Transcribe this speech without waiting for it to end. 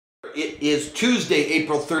It is Tuesday,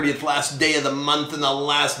 April 30th, last day of the month, and the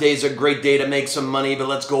last day is a great day to make some money, but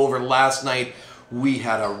let's go over last night. We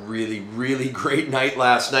had a really great night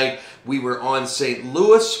last night. We were on St.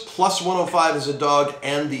 Louis, plus 105 as a dog,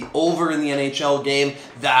 and the over in the NHL game.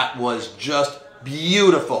 That was just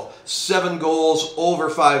beautiful. 7 goals, over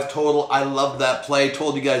 5 total. I love that play.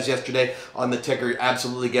 Told you guys yesterday on the ticker,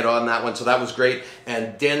 absolutely get on that one. So that was great.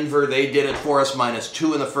 And Denver, they did it for us.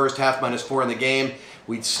 -2 in the first half, -4 in the game.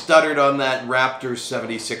 We stuttered on that Raptors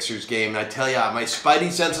 76ers game. And I tell you, my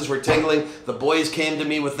spidey senses were tingling. The boys came to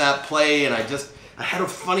me with that play, and I had a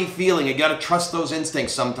funny feeling. You got to trust those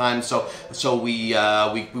instincts sometimes. So we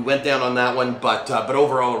went down on that one, but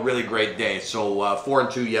overall a really great day. So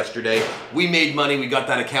 4-2 yesterday. We made money. We got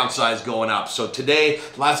that account size going up. So today,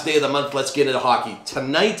 last day of the month, let's get into hockey.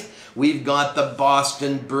 Tonight we've got the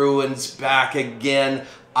Boston Bruins back again.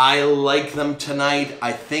 I like them tonight.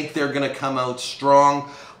 I think they're going to come out strong.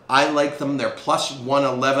 I like them. They're plus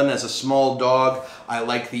 111 as a small dog. I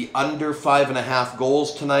like the under 5.5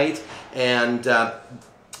 goals tonight. And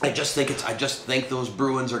I just think those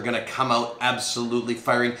Bruins are going to come out absolutely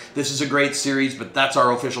firing. This is a great series, but that's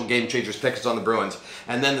our official Game Changers pick is on the Bruins.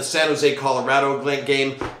 And then the San Jose Colorado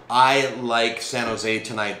game, I like San Jose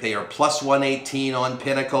tonight. They are plus 118 on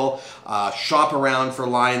Pinnacle. Shop around for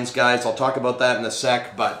lines, guys. I'll talk about that in a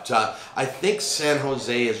sec, but I think San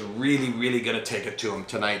Jose is really going to take it to them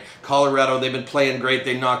tonight. Colorado, they've been playing great.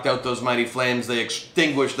 They knocked out those Mighty Flames. They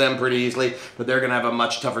extinguished them pretty easily, but they're going to have a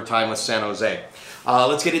much tougher time with San Jose.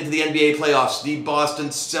 Let's get into the NBA playoffs. The Boston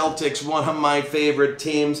Celtics, one of my favorite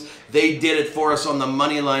teams. They did it for us on the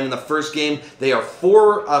money line in the first game. They are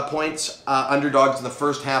 4 points underdogs in the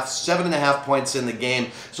first half, 7.5 points in the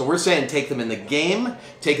game. So we're saying take them in the game,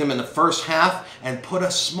 take them in the first half, and put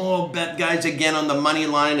a small bet, guys, again on the money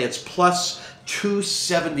line. It's plus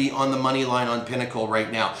 270 on the money line on Pinnacle right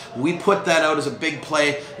now. We put that out as a big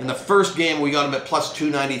play. In the first game, we got them at plus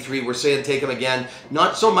 293. We're saying take them again.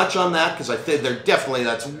 Not so much on that because I think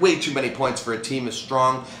that's way too many points for a team as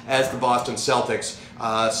strong as the Boston Celtics.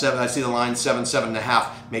 I see the line 7.5.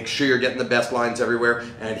 Make sure you're getting the best lines everywhere.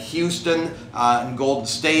 And Houston and Golden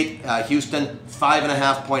State. Houston,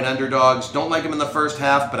 5.5 point underdogs. Don't like them in the first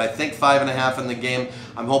half, but I think 5.5 in the game.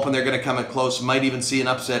 I'm hoping they're going to come in close. Might even see an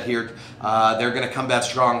upset here. They're going to come back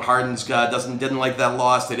strong. Harden's didn't like that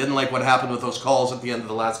loss. They didn't like what happened with those calls at the end of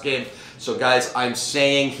the last game. So guys, I'm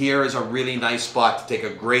saying here is a really nice spot to take a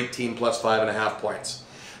great team plus 5.5 points.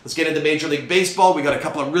 Let's get into Major League Baseball. We got a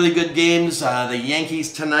couple of really good games. The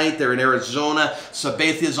Yankees tonight, they're in Arizona.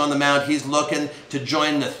 Sabathia's on the mound. He's looking to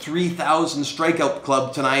join the 3,000 strikeout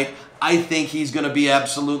club tonight. I think he's going to be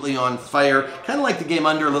absolutely on fire. Kind of like the game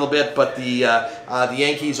under a little bit, but the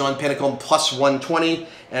Yankees on Pinnacle plus 120.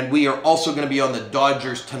 And we are also going to be on the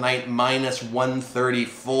Dodgers tonight, minus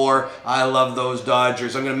 134. I love those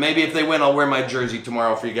Dodgers. Maybe if they win, I'll wear my jersey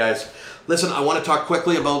tomorrow for you guys. Listen, I want to talk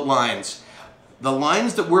quickly about lines. The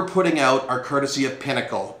lines that we're putting out are courtesy of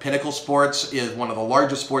Pinnacle. Pinnacle Sports is one of the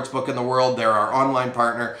largest sports book in the world. They're our online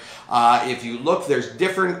partner. If you look, there's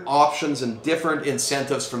different options and different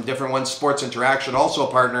incentives from different ones. Sports Interaction, also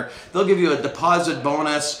a partner. They'll give you a deposit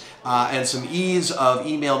bonus and some ease of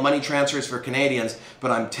email money transfers for Canadians. But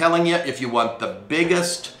I'm telling you, if you want the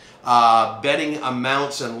biggest betting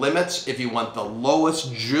amounts and limits, if you want the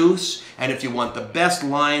lowest juice, and if you want the best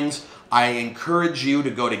lines, I encourage you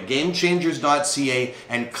to go to gamechangers.ca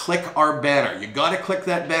and click our banner. You got to click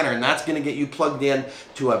that banner, and that's going to get you plugged in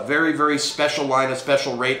to a very special line, a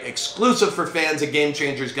special rate, exclusive for fans of Game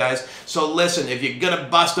Changers, guys. So listen, if you're going to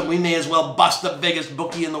bust them, we may as well bust the biggest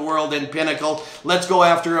bookie in the world in Pinnacle. Let's go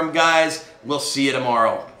after them, guys. We'll see you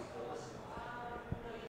tomorrow.